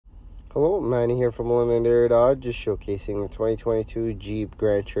Hello, Manny here from London Dodge, just showcasing the 2022 Jeep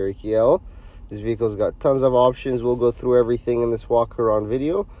Grand Cherokee L. This vehicle's got tons of options. We'll go through everything in this walk around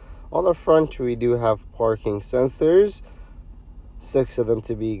video. On the front, we do have parking sensors, 6 of them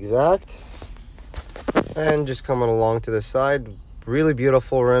to be exact. And just coming along to the side, really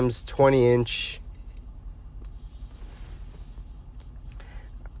beautiful rims, 20-inch.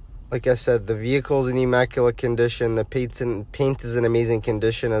 Like I said, the vehicle's in immaculate condition. The paint is in amazing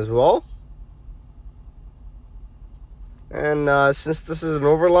condition as well. And since this is an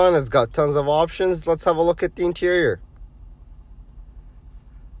Overland, it's got tons of options. Let's have a look at the interior.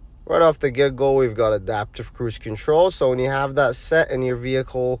 Right off the get-go, we've got adaptive cruise control. So when you have that set and your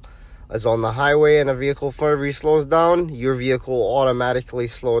vehicle is on the highway and a vehicle in front of you slows down, your vehicle will automatically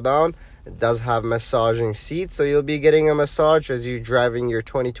slow down. It does have massaging seats, so you'll be getting a massage as you're driving your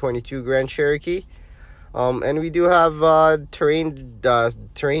 2022 Grand Cherokee. And we do have terrain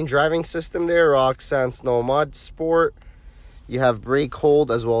driving system there, rock, sand, snow, mud, sport. You have brake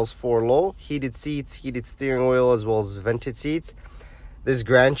hold as well as 4 low, heated seats, heated steering wheel, as well as vented seats. This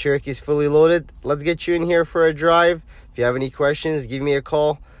Grand Cherokee is fully loaded. Let's get you in here for a drive. If you have any questions, give me a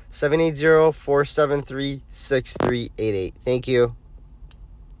call, 780-473-6388. Thank you.